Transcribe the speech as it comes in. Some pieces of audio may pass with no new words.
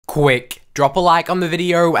Quick, drop a like on the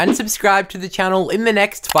video and subscribe to the channel in the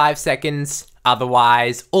next 5 seconds.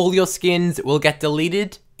 Otherwise, all your skins will get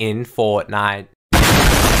deleted in Fortnite.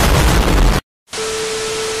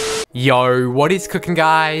 Yo, what is cooking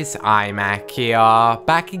guys? Imack here,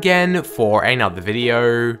 back again for another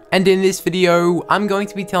video. And in this video, I'm going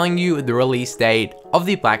to be telling you the release date of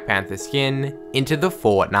the Black Panther skin into the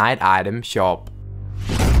Fortnite item shop.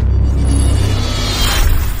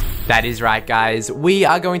 That is right guys, we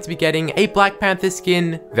are going to be getting a Black Panther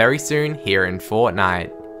skin very soon here in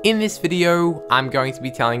Fortnite. In this video, I'm going to be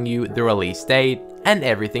telling you the release date and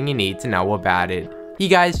everything you need to know about it. You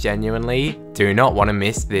guys genuinely do not want to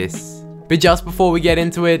miss this. But just before we get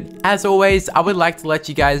into it, as always, I would like to let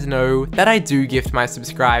you guys know that I do gift my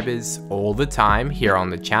subscribers all the time here on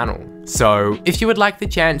the channel. So if you would like the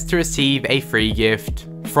chance to receive a free gift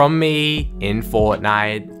from me in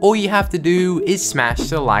Fortnite, all you have to do is smash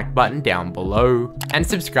the like button down below and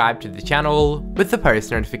subscribe to the channel with the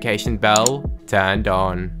post notification bell turned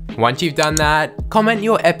on. Once you've done that, comment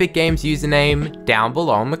your Epic Games username down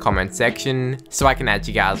below in the comment section so I can add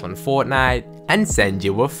you guys on Fortnite and send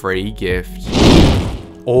you a free gift.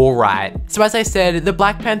 Alright, so as I said, the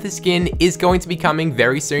Black Panther skin is going to be coming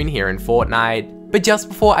very soon here in Fortnite. But just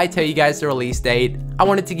before I tell you guys the release date, I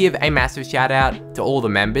wanted to give a massive shout out to all the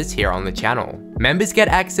members here on the channel. Members get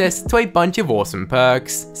access to a bunch of awesome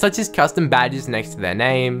perks, such as custom badges next to their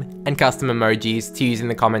name, and custom emojis to use in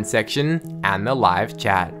the comment section and the live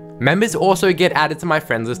chat. Members also get added to my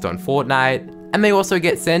friends list on Fortnite, and they also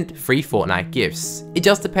get sent free Fortnite gifts. It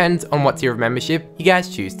just depends on what tier of membership you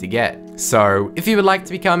guys choose to get. So, if you would like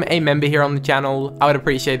to become a member here on the channel, I would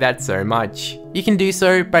appreciate that so much. You can do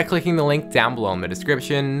so by clicking the link down below in the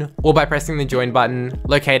description, or by pressing the join button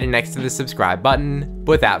located next to the subscribe button.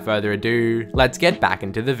 But without further ado, let's get back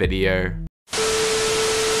into the video.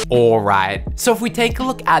 Alright, so if we take a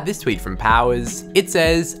look at this tweet from Powers, it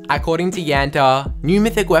says, according to Yanta, new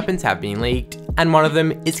mythic weapons have been leaked, and one of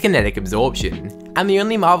them is kinetic absorption, and the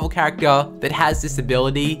only Marvel character that has this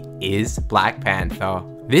ability is Black Panther.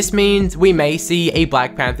 This means we may see a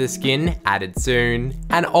Black Panther skin added soon,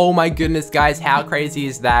 and oh my goodness guys, how crazy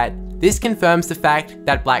is that? This confirms the fact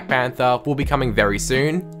that Black Panther will be coming very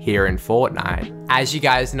soon here in Fortnite. As you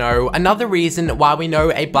guys know, another reason why we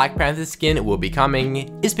know a Black Panther skin will be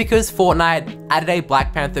coming is because Fortnite added a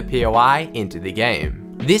Black Panther POI into the game.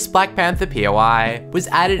 This Black Panther POI was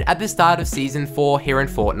added at the start of Season 4 here in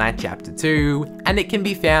Fortnite Chapter 2, and it can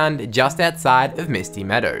be found just outside of Misty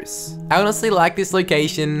Meadows. I honestly like this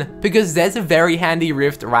location because there's a very handy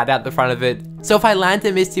rift right out the front of it, so if I land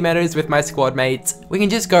at Misty Meadows with my squad mates, we can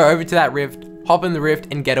just go over to that rift, hop in the rift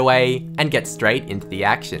and get away, and get straight into the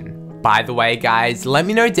action. By the way guys, let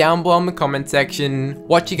me know down below in the comment section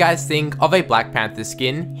what you guys think of a Black Panther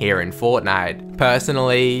skin here in Fortnite.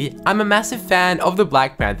 Personally, I'm a massive fan of the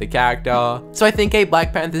Black Panther character, so I think a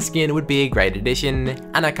Black Panther skin would be a great addition,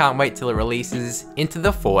 and I can't wait till it releases into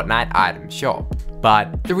the Fortnite item shop.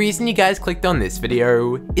 But the reason you guys clicked on this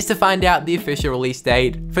video is to find out the official release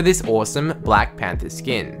date for this awesome Black Panther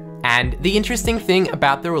skin. And the interesting thing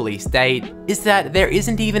about the release date is that there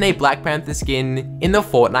isn't even a Black Panther skin in the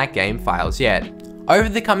Fortnite game files yet. Over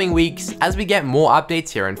the coming weeks, as we get more updates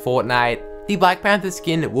here in Fortnite, the Black Panther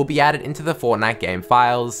skin will be added into the Fortnite game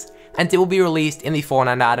files, and it will be released in the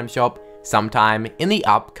Fortnite item shop sometime in the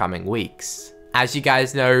upcoming weeks. As you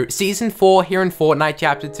guys know, Season 4 here in Fortnite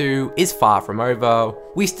Chapter 2 is far from over.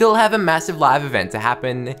 We still have a massive live event to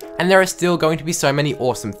happen, and there are still going to be so many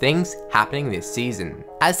awesome things happening this season.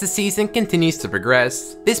 As the season continues to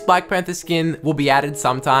progress, this Black Panther skin will be added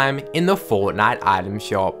sometime in the Fortnite item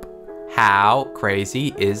shop. How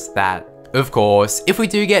crazy is that? Of course, if we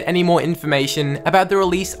do get any more information about the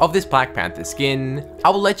release of this Black Panther skin, I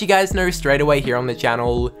will let you guys know straight away here on the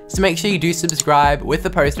channel, so make sure you do subscribe with the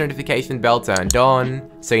post notification bell turned on,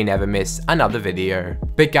 so you never miss another video.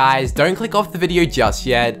 But guys, don't click off the video just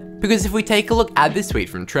yet, because if we take a look at this tweet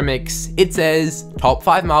from Trimix, it says, top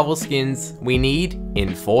 5 Marvel skins we need in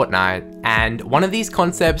Fortnite. And one of these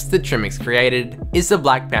concepts that Trimix created is the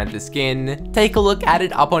Black Panther skin. Take a look at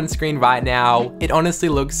it up on screen right now, it honestly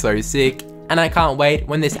looks so sick, and I can't wait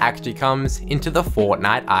when this actually comes into the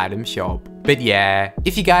Fortnite item shop. But yeah,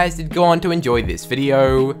 if you guys did go on to enjoy this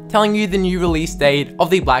video, telling you the new release date of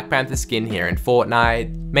the Black Panther skin here in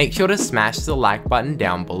Fortnite, make sure to smash the like button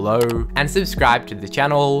down below, and subscribe to the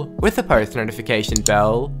channel with the post notification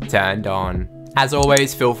bell turned on. As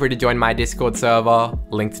always, feel free to join my Discord server,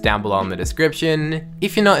 linked down below in the description.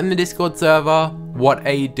 If you're not in the Discord server, what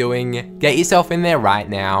are you doing? Get yourself in there right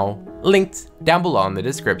now. linked down below in the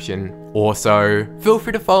description. Also, feel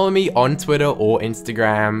free to follow me on Twitter or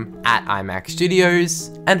Instagram at Imack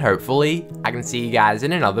Studios, and hopefully I can see you guys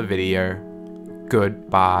in another video.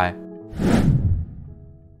 Goodbye.